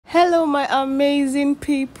my amazing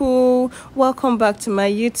people, welcome back to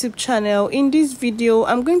my YouTube channel. In this video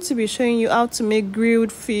I'm going to be showing you how to make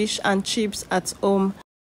grilled fish and chips at home.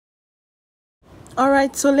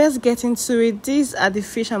 Alright, so let's get into it. These are the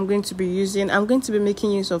fish I'm going to be using. I'm going to be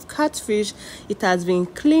making use of catfish. It has been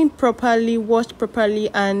cleaned properly, washed properly,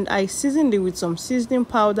 and I seasoned it with some seasoning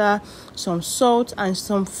powder, some salt, and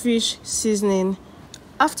some fish seasoning.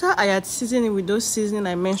 After I had seasoned it with those seasoning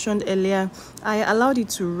I mentioned earlier, I allowed it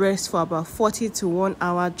to rest for about 40 to 1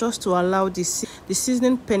 hour just to allow the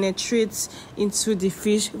seasoning penetrates into the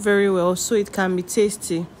fish very well so it can be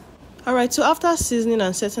tasty. Alright, so after seasoning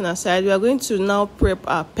and setting aside, we are going to now prep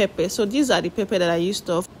our pepper. So these are the pepper that I used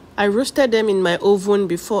of. I roasted them in my oven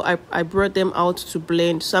before I brought them out to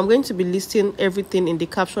blend. So I'm going to be listing everything in the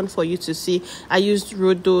caption for you to see. I used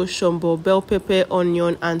Rodo, Shombo, bell pepper,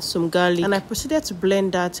 onion, and some garlic. And I proceeded to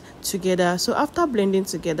blend that together. So after blending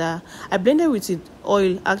together, I blended with it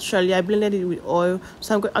oil. Actually, I blended it with oil.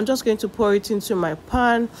 So I'm just going to pour it into my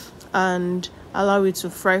pan and allow it to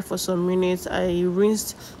fry for some minutes. I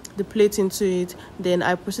rinsed the plate into it, then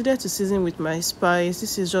I proceeded to season with my spice.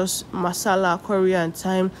 This is just masala, curry, and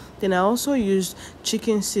thyme. Then I also used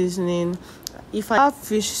chicken seasoning. If I have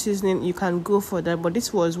fish seasoning, you can go for that, but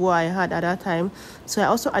this was what I had at that time. So I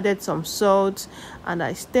also added some salt and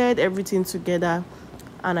I stirred everything together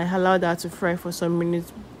and I allowed that to fry for some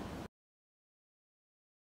minutes.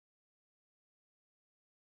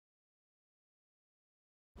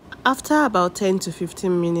 After about 10 to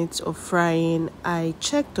 15 minutes of frying, I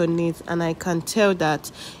checked on it and I can tell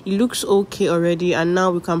that it looks okay already, and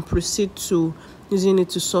now we can proceed to using it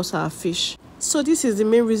to sauce our fish. So this is the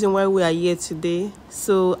main reason why we are here today.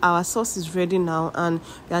 So our sauce is ready now and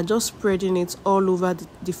we are just spreading it all over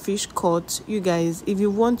the fish cut. You guys, if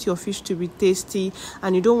you want your fish to be tasty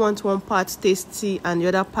and you don't want one part tasty and the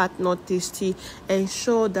other part not tasty,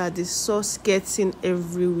 ensure that the sauce gets in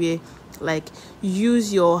everywhere. Like,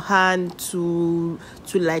 use your hand to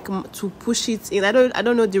push it in. I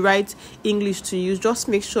don't know the right English to use. Just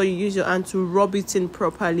make sure you use your hand to rub it in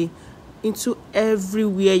properly into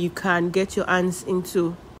everywhere you can get your hands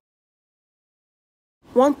into.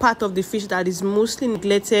 One part of the fish that is mostly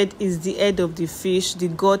neglected is the head of the fish, the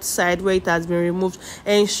gut side where it has been removed.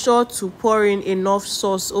 Ensure to pour in enough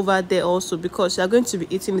sauce over there also, because you are going to be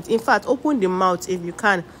eating it. In fact, open the mouth if you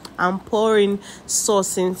can and pour in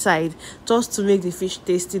sauce inside just to make the fish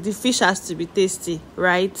tasty. The fish has to be tasty,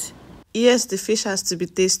 right? Yes, the fish has to be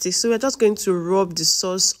tasty. So we're just going to rub the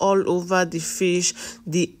sauce all over the fish,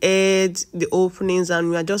 the head, the openings, and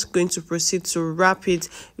we are just going to proceed to wrap it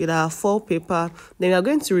with our foil paper. Then we are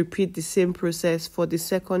going to repeat the same process for the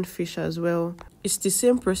second fish as well. It's the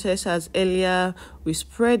same process as earlier. We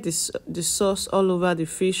spread the sauce all over the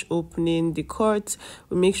fish opening, the cut.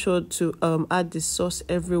 We make sure to add the sauce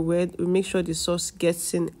everywhere. We make sure the sauce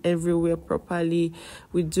gets in everywhere properly.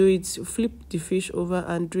 We do it, flip the fish over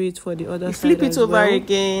and do it for the other side. Flip it over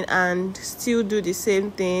again and still do the same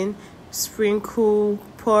thing. Sprinkle,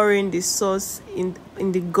 pour in the sauce in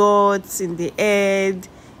the guts, in the head,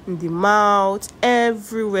 in the mouth,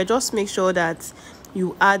 everywhere. Just make sure that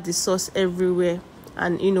you add the sauce everywhere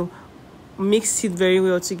and mix it very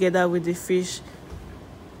well together with the fish.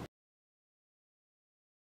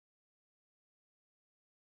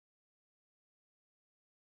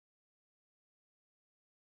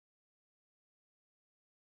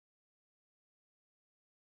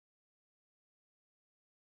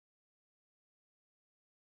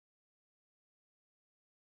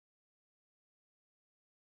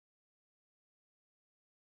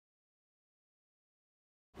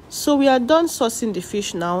 So we are done saucing the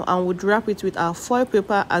fish now, and we'll wrap it with our foil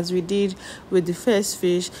paper as we did with the first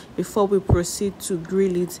fish before we proceed to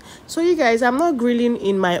grill it. So you guys, I'm not grilling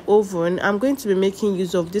in my oven. I'm going to be making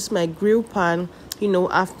use of this my grill pan.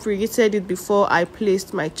 I've preheated it before I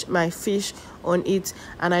placed my fish on it,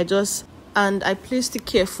 and I placed it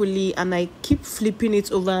carefully and I keep flipping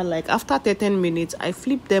it over. Like after 10 minutes, I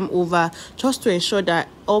flip them over just to ensure that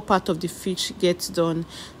all part of the fish gets done.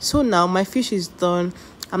 So now my fish is done.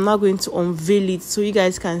 I'm not going to unveil it so you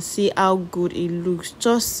guys can see how good it looks.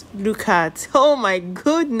 Just look at, oh my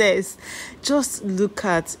goodness, just look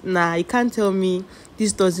at. Nah, you can't tell me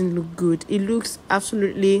this doesn't look good. It looks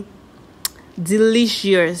absolutely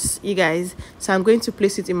delicious, you guys. So I'm going to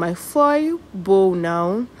place it in my foil bowl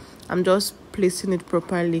now. I'm just placing it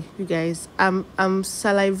properly, you guys. I'm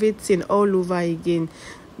salivating all over again.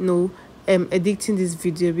 Editing this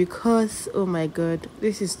video because oh my god,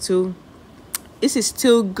 this is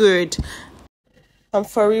too good. And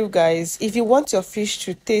for real guys, if you want your fish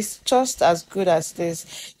to taste just as good as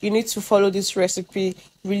this, you need to follow this recipe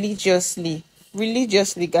religiously.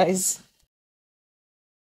 religiously, guys.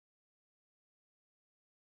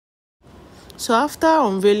 So after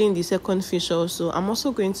unveiling the second fish also, I'm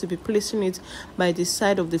also going to be placing it by the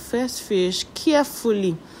side of the first fish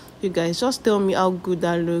carefully. You guys just tell me how good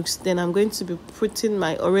that looks. Then I'm going to be putting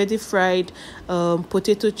my already fried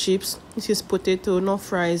potato chips. This is potato, not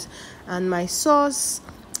fries. And my sauce.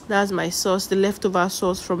 That's my sauce, the leftover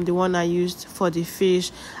sauce from the one I used for the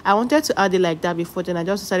fish. I wanted to add it like that before, then I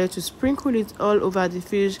just decided to sprinkle it all over the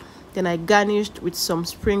fish. Then I garnished with some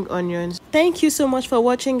spring onions. Thank you so much for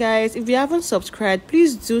watching, guys. If you haven't subscribed,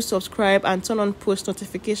 please do subscribe and turn on post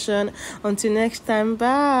notification. Until next time,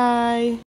 bye.